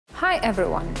Hi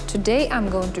everyone! Today I'm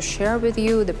going to share with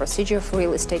you the procedure of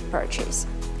real estate purchase.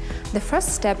 The first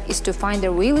step is to find the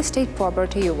real estate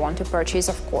property you want to purchase,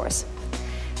 of course.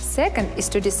 Second is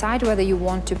to decide whether you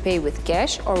want to pay with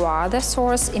cash or rather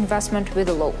source investment with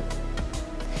a loan.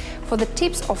 For the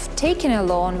tips of taking a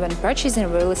loan when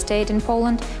purchasing real estate in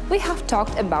Poland, we have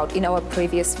talked about in our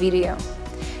previous video.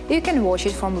 You can watch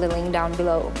it from the link down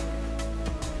below.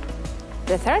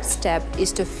 The third step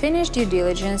is to finish due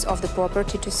diligence of the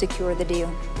property to secure the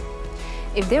deal.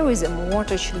 If there is a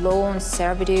mortgage, loan,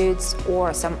 servitudes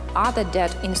or some other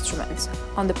debt instruments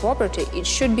on the property, it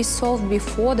should be solved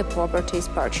before the property is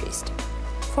purchased.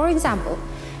 For example,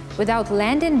 without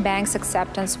land and bank's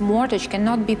acceptance, mortgage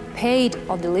cannot be paid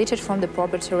or deleted from the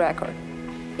property record.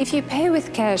 If you pay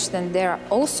with cash, then there are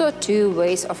also two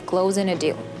ways of closing a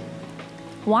deal: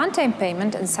 one-time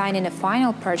payment and signing a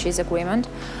final purchase agreement,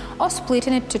 or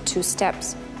splitting it to two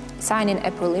steps, signing a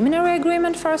preliminary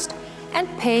agreement first and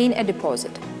paying a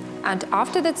deposit, and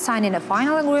after that signing a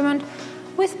final agreement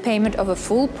with payment of a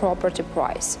full property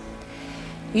price.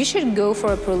 You should go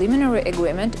for a preliminary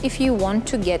agreement if you want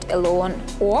to get a loan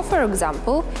or, for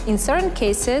example, in certain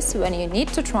cases when you need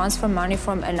to transfer money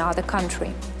from another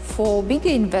country. For bigger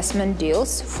investment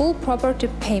deals, full property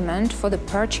payment for the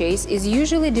purchase is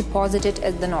usually deposited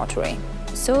at the notary,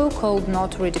 so-called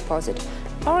notary deposit,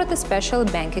 or at the special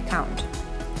bank account.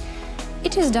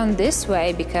 It is done this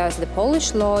way because the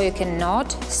Polish law you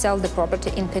cannot sell the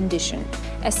property in condition.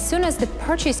 As soon as the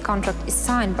purchase contract is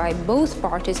signed by both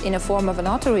parties in a form of a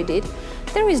notary deed,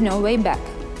 there is no way back,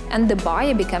 and the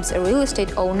buyer becomes a real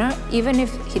estate owner even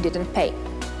if he didn't pay.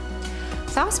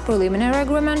 Thus, preliminary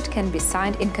agreement can be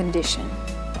signed in condition.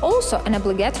 Also, an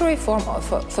obligatory form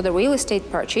for the real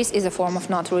estate purchase is a form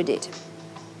of notary deed.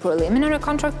 Preliminary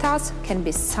contract thus can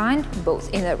be signed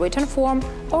both in a written form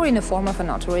or in the form of a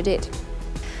notary deed.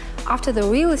 After the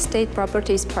real estate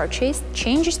property is purchased,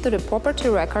 changes to the property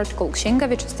record called Księga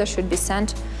Wieczysta should be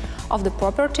sent of the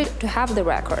property to have the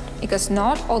record, because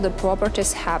not all the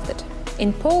properties have it.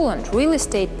 In Poland, real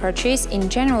estate purchase in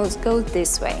general goes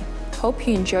this way. Hope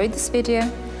you enjoyed this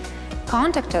video.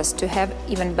 Contact us to have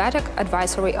even better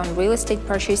advisory on real estate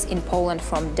purchase in Poland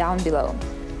from down below.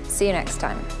 See you next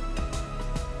time.